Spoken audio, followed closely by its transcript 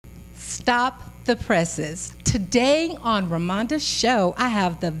Stop the presses. Today on Ramonda's show, I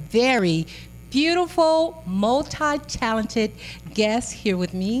have the very beautiful, multi-talented guest here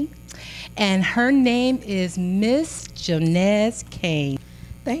with me, and her name is Miss Jonez Cain.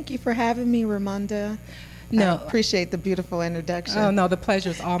 Thank you for having me, Ramonda. No, I appreciate the beautiful introduction. Oh, no, the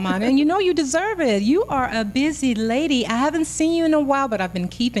pleasure's all mine. And you know you deserve it. You are a busy lady. I haven't seen you in a while, but I've been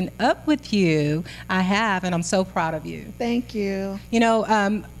keeping up with you. I have, and I'm so proud of you. Thank you. You know,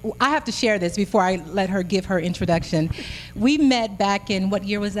 I have to share this before I let her give her introduction. We met back in, what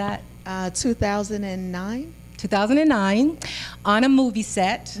year was that? 2009. 2009 on a movie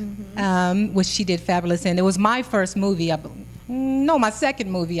set, which she did fabulous in. It was my first movie, my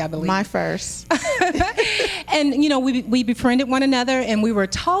second movie, I believe. My first. And, you know, we befriended one another, and we were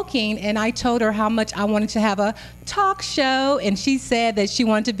talking, and I told her how much I wanted to have a talk show, and she said that she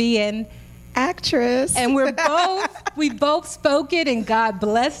wanted to be an actress. And we both spoke it, and God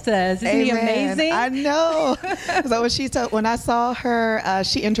blessed us. Isn't he amazing? I know. So when I saw her,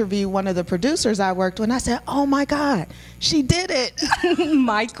 she interviewed one of the producers I worked with, and I said, oh my God, she did it.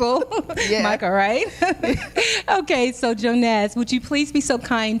 Michael. Yeah. Michael, right? Okay, so Jonez, would you please be so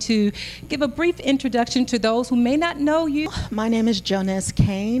kind to give a brief introduction to those who may not know you? My name is Jonez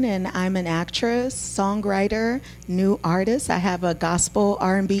Cain, and I'm an actress, songwriter, new artist. I have a gospel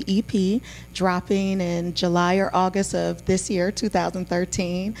R&B EP dropping in July or August of this year,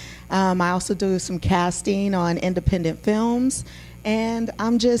 2013. I also do some casting on independent films. And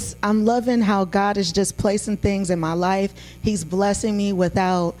I'm loving how God is just placing things in my life. He's blessing me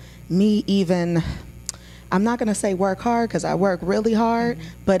without me even, I'm not going to say work hard because I work really hard,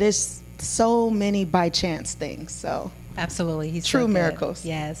 but it's so many by chance things. So absolutely, he's true so miracles.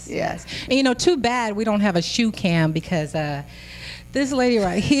 Yes, yes. And you know, too bad we don't have a shoe cam because this lady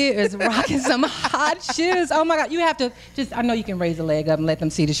right here is rocking some hot shoes. Oh my God, you have to I know you can raise a leg up and let them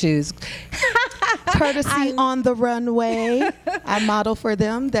see the shoes. Courtesy On the Runway. I model for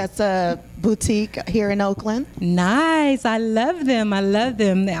them. That's a boutique here in Oakland. Nice. I love them. I love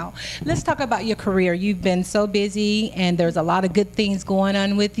them. Now, let's talk about your career. You've been so busy, and there's a lot of good things going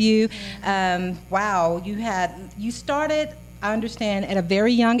on with you. Wow. You started, I understand, at a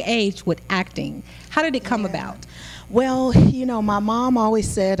very young age with acting. How did it come about? Well, you know, my mom always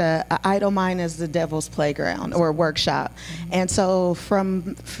said an idle mind is the devil's playground or workshop. And so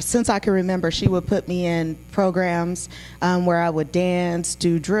since I can remember, she would put me in programs where I would dance,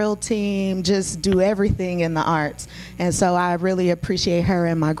 do drill team, just do everything in the arts. And so I really appreciate her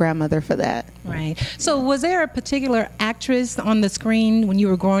and my grandmother for that. Right. So was there a particular actress on the screen when you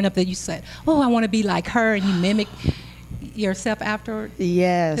were growing up that you said, oh, I want to be like her, and you mimic yourself afterward?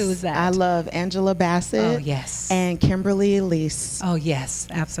 Yes. Who was that? I love Angela Bassett. Oh, yes. And Kimberly Elise. Oh, yes,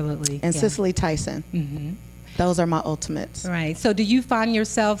 absolutely. And Cicely Tyson. Those are my ultimates. Right. So do you find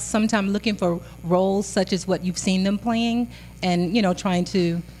yourself sometime looking for roles such as what you've seen them playing and, you know, trying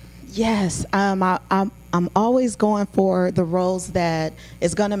to... Yes, I'm always going for the roles that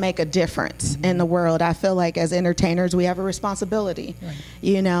is going to make a difference in the world. I feel like as entertainers, we have a responsibility,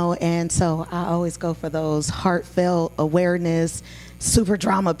 you know, and so I always go for those heartfelt awareness, super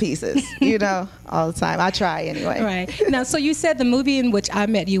drama pieces, you know, all the time. I try anyway. Right. Now, so you said the movie in which I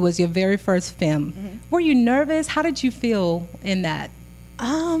met you was your very first film. Were you nervous? How did you feel in that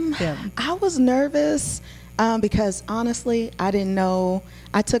film? I was nervous. Because honestly, I didn't know.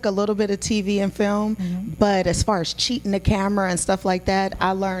 I took a little bit of TV and film, but as far as cheating the camera and stuff like that,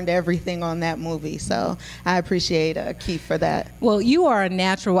 I learned everything on that movie. So I appreciate Keith for that. Well, you are a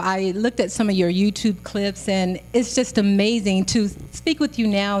natural. I looked at some of your YouTube clips, and it's just amazing to speak with you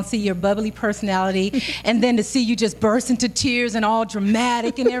now and see your bubbly personality, and then to see you just burst into tears and all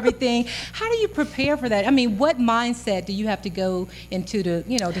dramatic and everything. How do you prepare for that? I mean, what mindset do you have to go into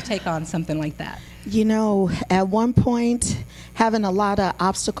to take on something like that? You know, at one point, having a lot of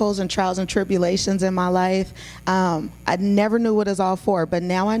obstacles and trials and tribulations in my life, I never knew what it was all for, but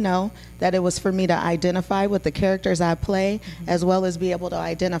now I know that it was for me to identify with the characters I play, as well as be able to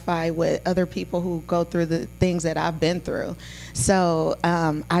identify with other people who go through the things that I've been through. So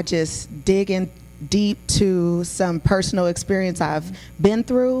I just dig in deep to some personal experience I've been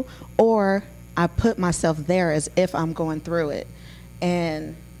through, or I put myself there as if I'm going through it.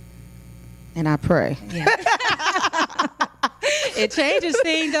 And I pray. Yeah. It changes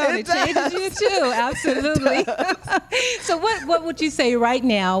things, though. It changes you too. Absolutely. So, what would you say right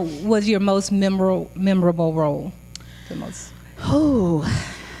now was your most memorable role? The most.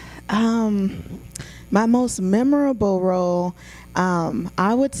 My most memorable role,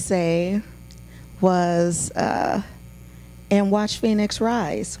 I would say, was in Watch Phoenix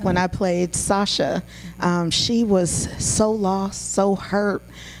Rise when I played Sasha. She was so lost, so hurt.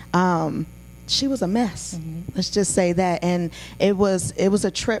 she was a mess. Let's just say that. And it was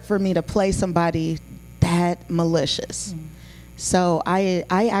a trip for me to play somebody that malicious. So I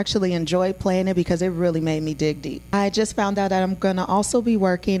actually enjoyed playing it because it really made me dig deep. I just found out that I'm going to also be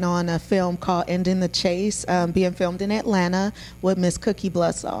working on a film called Ending the Chase, being filmed in Atlanta with Miss Cookie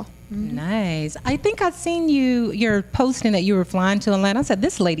Bloodsaw. Nice. I think I've seen you're posting that you were flying to Atlanta. I said,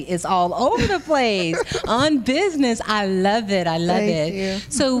 this lady is all over the place on business. I love it. I love Thank it. you.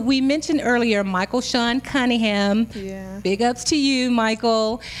 So we mentioned earlier Michael Sean Cunningham. Yeah. Big ups to you,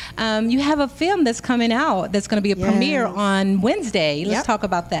 Michael. You have a film that's coming out that's going to be a premiere on Wednesday. Let's talk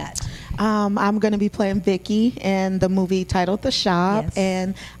about that. I'm going to be playing Vicky in the movie titled The Shop,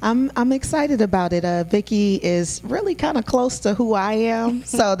 and I'm excited about it. Vicky is really kind of close to who I am,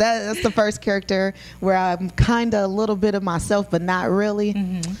 so that's the first character where I'm kind of a little bit of myself, but not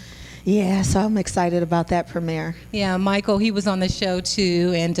really. Yeah, so I'm excited about that premiere. Yeah, Michael, he was on the show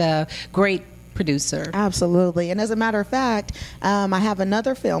too, and great producer. Absolutely. And as a matter of fact, I have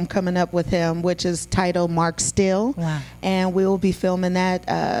another film coming up with him, which is titled Mark Still. Wow. And we will be filming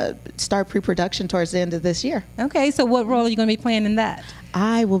that, start pre-production towards the end of this year. Okay, so what role are you going to be playing in that?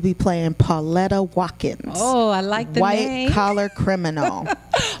 I will be playing Pauletta Watkins. Oh, I like the name. White collar criminal.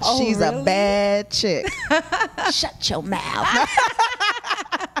 She's really? a bad chick. Shut your mouth.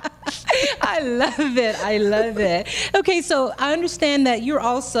 I love it. I love it. Okay, so I understand that you're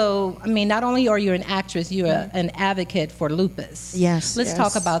also, I mean, not only are you an actress, you're an advocate for lupus. Yes. Let's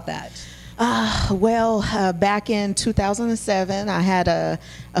talk about that. Back in 2007, I had a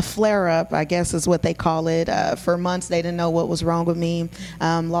flare-up, I guess is what they call it. For months, they didn't know what was wrong with me.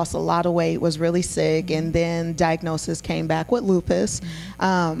 Lost a lot of weight, was really sick, and then diagnosis came back with lupus.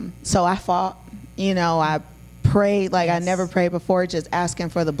 So I fought, I prayed like I never prayed before, just asking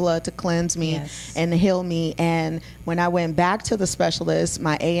for the blood to cleanse me and to heal me. And when I went back to the specialist,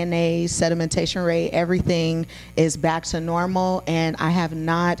 my ANA, sedimentation rate, everything is back to normal, and I have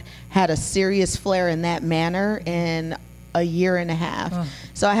not had a serious flare in that manner in a year and a half.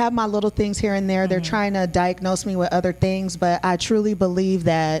 So I have my little things here and there. They're trying to diagnose me with other things, but I truly believe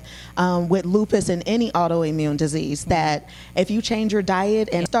that with lupus and any autoimmune disease, that if you change your diet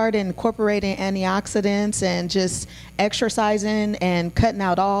and start incorporating antioxidants and just exercising and cutting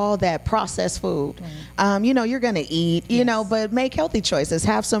out all that processed food, you're going to eat, but make healthy choices.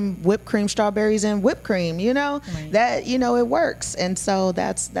 Have some whipped cream, strawberries, and whipped cream, that, it works. And so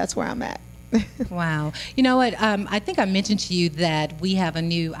that's where I'm at. Wow. You know what? I think I mentioned to you that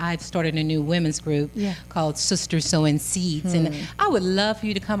I've started a new women's group called Sisters Sowing Seeds. And I would love for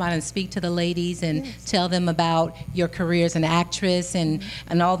you to come out and speak to the ladies and tell them about your career as an actress and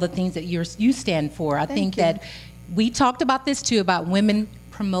all the things that you stand for. I think that we talked about this too, about women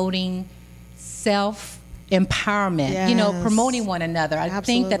promoting self-empowerment, promoting one another. I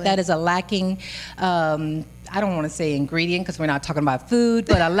think that is a lacking, I don't want to say ingredient because we're not talking about food,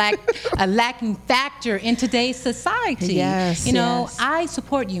 but a lacking factor in today's society. I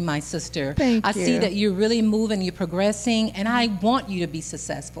support you, my sister. Thank you. I see that you're really moving, you're progressing, and I want you to be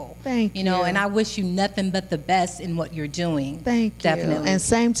successful. Thank you. And I wish you nothing but the best in what you're doing. Thank you. Definitely. And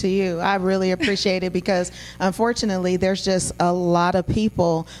same to you. I really appreciate it because unfortunately there's just a lot of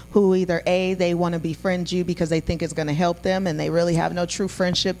people who either they want to befriend you because they think it's going to help them and they really have no true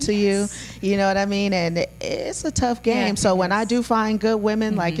friendship to you. You know what I mean? And it's a tough game. So when I do find good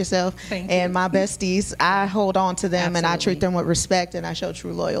women like yourself and my besties, I hold on to them and I treat them with respect and I show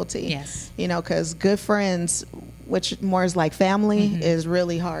true loyalty. Because good friends, which more is like family, is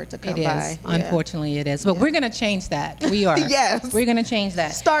really hard to come by. Unfortunately, it is. But we're going to change that. We are. We're going to change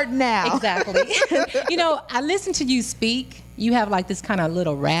that. Start now. Exactly. I listen to you speak. You have like this kind of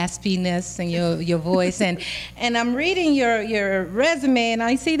little raspiness in your voice, and I'm reading your resume, and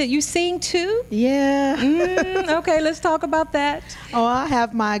I see that you sing too. Okay, let's talk about that. Oh, I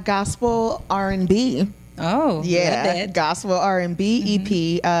have my gospel R&B. Oh, gospel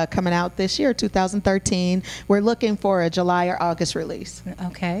R&B EP coming out this year, 2013. We're looking for a July or August release.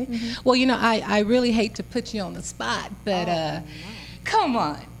 Okay. Well, I really hate to put you on the spot, but come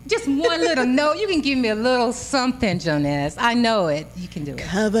on. Just one little note. You can give me a little something, Jonez. I know it. You can do it.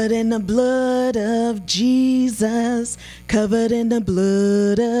 Covered in the blood of Jesus. Covered in the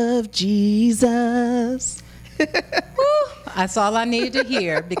blood of Jesus. That's all I needed to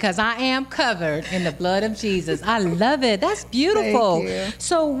hear because I am covered in the blood of Jesus. I love it. That's beautiful. Thank you.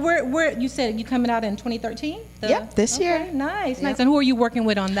 So where you said you coming out in 2013? Yep, this year. Nice, Yep. nice. And who are you working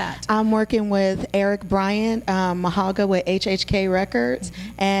with on that? I'm working with Eric Bryant, Mahaga with HHK Records,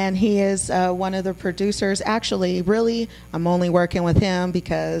 and he is one of the producers. Actually, really, I'm only working with him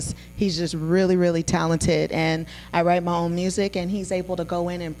because he's just really, really talented, and I write my own music, and he's able to go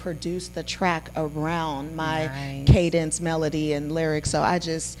in and produce the track around my cadence, melody, and lyrics. So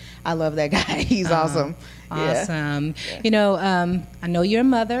I love that guy. He's awesome. Awesome. Yeah. You know, I know you're a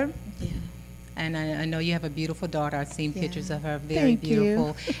mother. And I know you have a beautiful daughter. I've seen pictures of her. Very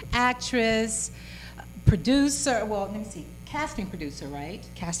beautiful. Actress, producer, well, let me see, casting producer, right?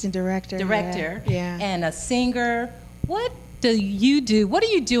 Casting director. Director. Yeah. And a singer. What do you do? What do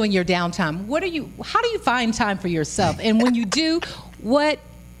you do in your downtime? How do you find time for yourself? And when you do, what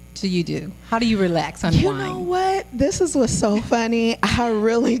do you do? How do you relax, unwind? You know what? This is what's so funny. I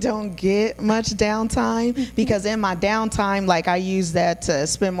really don't get much downtime because in my downtime, like I use that to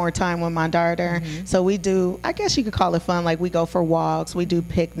spend more time with my daughter. So we do, I guess you could call it fun. Like we go for walks, we do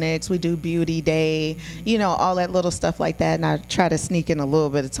picnics, we do beauty day, you know, all that little stuff like that. And I try to sneak in a little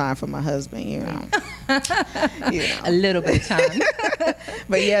bit of time for my husband, you know. A little bit of time.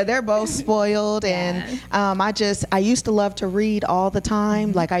 But yeah, they're both spoiled. And I used to love to read all the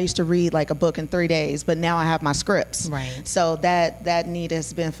time. Like I used to read like a book in 3 days, but now I have my scripts. Right. So that need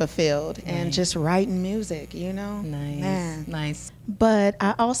has been fulfilled. And just writing music, you know. Nice. Nice. But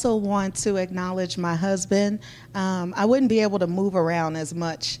I also want to acknowledge my husband. I wouldn't be able to move around as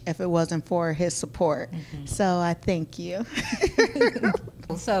much if it wasn't for his support. So I thank you.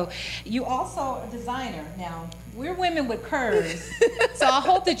 So you also are a designer. Now, we're women with curves. So I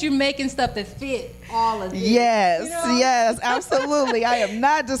hope that you're making stuff that fit all of this. Yes, you know? yes, absolutely. I am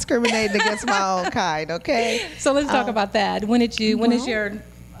not discriminating against my own kind, okay? So let's talk about that. When is your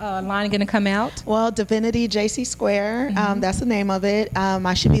line going to come out? Well, Divinity JC Square, that's the name of it.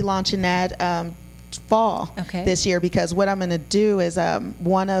 I should be launching that fall this year because what I'm going to do is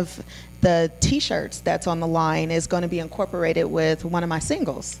one of the t-shirts that's on the line is going to be incorporated with one of my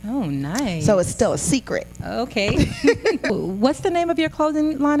singles. Oh, nice. So it's still a secret. Okay. What's the name of your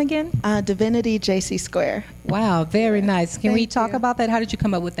clothing line again? Divinity JC Square. Wow, very nice. Can we talk you. about that? How did you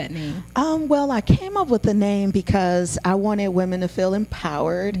come up with that name? Well, I came up with the name because I wanted women to feel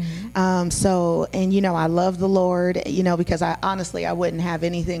empowered. And you know, I love the Lord, you know, because I wouldn't have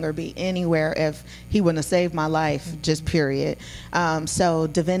anything or be anywhere if he wouldn't have saved my life, just period. So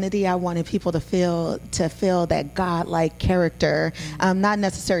Divinity, I wanted people to feel that God-like character, not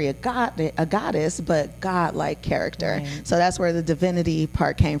necessarily a goddess, but God-like character. Right. So that's where the divinity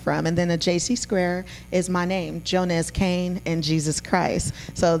part came from. And then the JC Square is my name, Jonez Cain and Jesus Christ.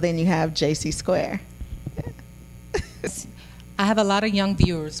 So then you have JC Square. I have a lot of young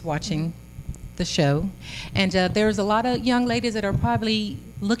viewers watching the show, and there's a lot of young ladies that are probably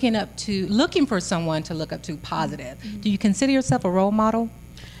looking for someone to look up to positive. Do you consider yourself a role model?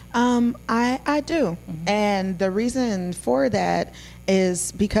 I do. And the reason for that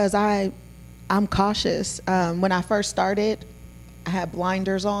is because I'm cautious. When I first started, I had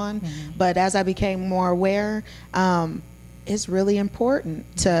blinders on, but as I became more aware, it's really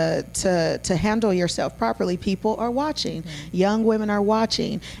important to handle yourself properly. People are watching. Young women are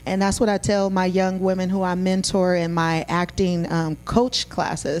watching. And that's what I tell my young women who I mentor in my acting coach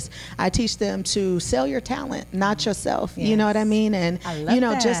classes. I teach them to sell your talent, not yourself. You know what I mean? And, you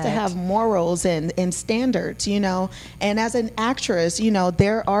know, just to have morals and standards, you know. And as an actress, you know,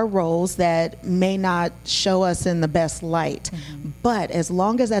 there are roles that may not show us in the best light. But as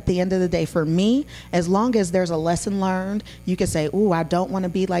long as at the end of the day, for me, as long as there's a lesson learned, you can say, ooh, I don't want to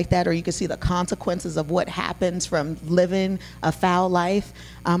be like that, or you can see the consequences of what happens from living a foul life.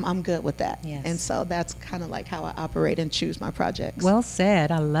 I'm good with that. Yes. And so that's kind of like how I operate and choose my projects. Well said.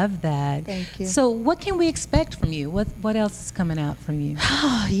 I love that. Thank you. So what can we expect from you? What else is coming out from you?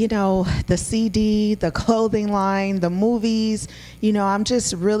 You know, the CD, the clothing line, the movies, you know, I'm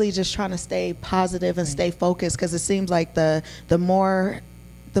just really just trying to stay positive and stay focused, because it seems like the more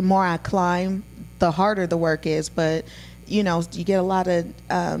I climb, the harder the work is. But you know, you get a lot of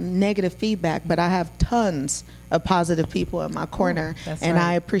negative feedback, but I have tons of positive people in my corner. And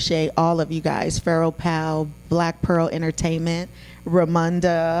I appreciate all of you guys. Pharaoh Powell, Black Pearl Entertainment,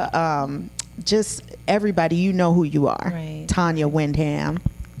 Ramonda, just everybody, you know who you are. Right. Tanya Windham.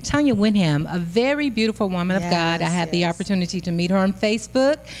 Tanya Windham, a very beautiful woman of God. I had the opportunity to meet her on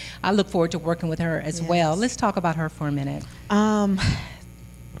Facebook. I look forward to working with her as well. Let's talk about her for a minute.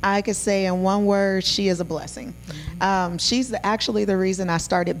 I could say in one word, she is a blessing. She's actually the reason I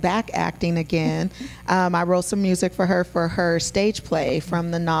started back acting again. I wrote some music for her stage play from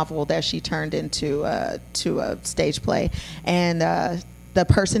the novel that she turned into to a stage play. And the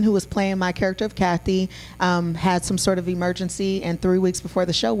person who was playing my character of Kathy had some sort of emergency, and 3 weeks before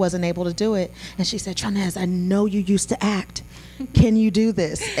the show wasn't able to do it. And she said, Jonez, I know you used to act. Can you do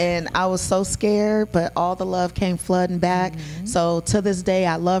this? And I was so scared, but all the love came flooding back. So to this day,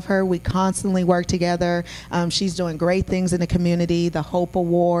 I love her. We constantly work together. She's doing great things in the community, the Hope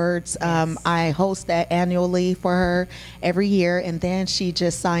Awards. I host that annually for her every year. And then she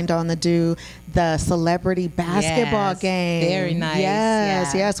just signed on to do the celebrity basketball game. Very nice.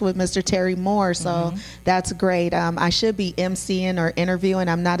 Yes, with Mr. Terry Moore. So that's great. I should be emceeing or interviewing.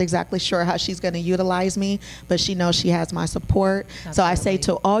 I'm not exactly sure how she's going to utilize me, but she knows she has my support. Absolutely. So I say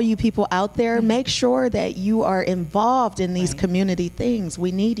to all you people out there, make sure that you are involved in these community things.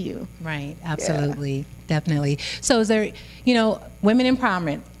 We need you. Right, absolutely, definitely. So is there, you know, women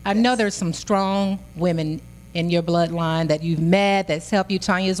empowerment. I know there's some strong women in your bloodline that you've met, that's helped you.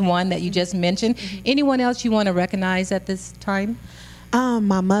 Tanya's one that you just mentioned. Anyone else you want to recognize at this time?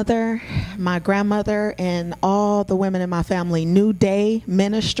 My mother, my grandmother, and all the women in my family. New Day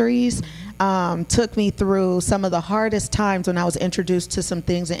Ministries took me through some of the hardest times when I was introduced to some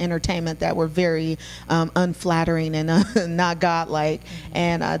things in entertainment that were very unflattering and not godlike.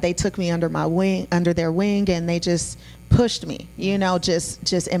 And they took me under their wing, and they just pushed me, you know,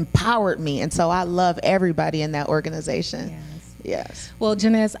 just empowered me. And so I love everybody in that organization. Yes. Well,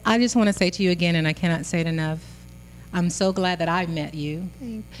 Jonez, I just want to say to you again, and I cannot say it enough, I'm so glad that I met you.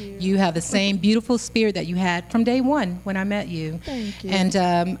 Thank you. You have the same beautiful spirit that you had from day one when I met you. Thank you.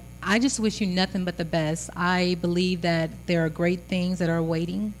 And I just wish you nothing but the best. I believe that there are great things that are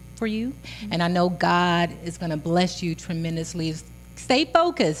waiting for you. And I know God is going to bless you tremendously. Stay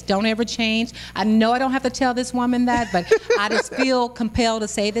focused. Don't ever change. I know I don't have to tell this woman that, but I just feel compelled to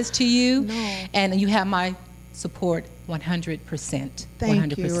say this to you. No. And you have my support 100%.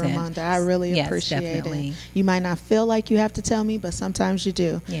 Thank you, Ramonda. I really appreciate it. You might not feel like you have to tell me, but sometimes you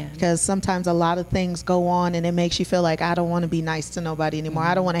do. Yeah. Because sometimes a lot of things go on, and it makes you feel like I don't want to be nice to nobody anymore.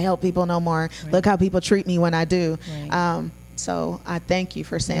 I don't want to help people no more. Look how people treat me when I do. So I thank you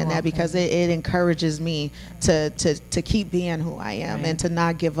for saying that, because it encourages me to keep being who I am and to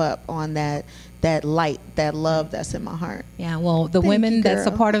not give up on that light, that love that's in my heart. Yeah, well, the women that's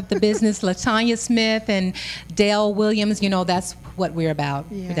a part of the business, LaTanya Smith and Dale Williams, you know, that's what we're about.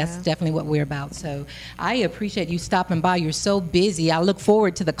 Yeah. That's definitely what we're about. So I appreciate you stopping by. You're so busy. I look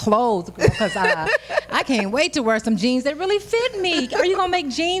forward to the clothes, because I can't wait to wear some jeans that really fit me. Are you gonna make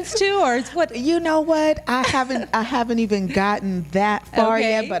jeans too, or is what? You know what? I haven't even gotten that far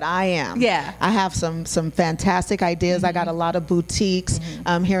yet, but I am. Yeah. I have some fantastic ideas. I got a lot of boutiques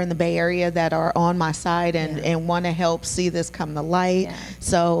here in the Bay Area that are on my side and want to help see this come to light.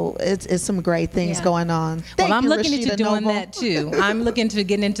 So it's some great things going on. Well, I'm looking into doing that too. I'm looking to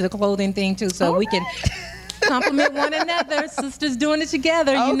getting into the clothing thing too, so we can compliment one another. Sisters doing it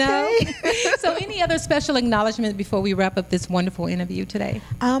together, you know. So any other special acknowledgement before we wrap up this wonderful interview today?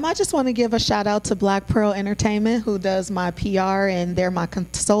 I just want to give a shout out to Blackfloor Entertainment, who does my PR, and they're my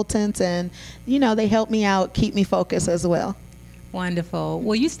consultants, and you know, they help me out, keep me focused as well. Wonderful.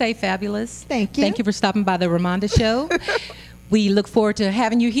 Well, you stay fabulous. Thank you. Thank you for stopping by the Ramonda Show. We look forward to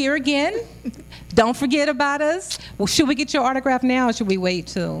having you here again. Don't forget about us. Well, should we get your autograph now, or should we wait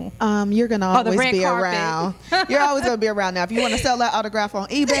till? You're going to always be carpet. around. You're always going to be around now. If you want to sell that autograph on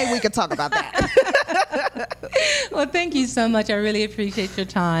eBay, we can talk about that. Well, thank you so much. I really appreciate your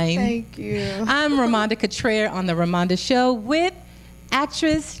time. Thank you. I'm Ramonda Cottrell on the Ramonda Show with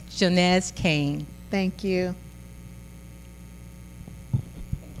actress Jonez Cain. Thank you.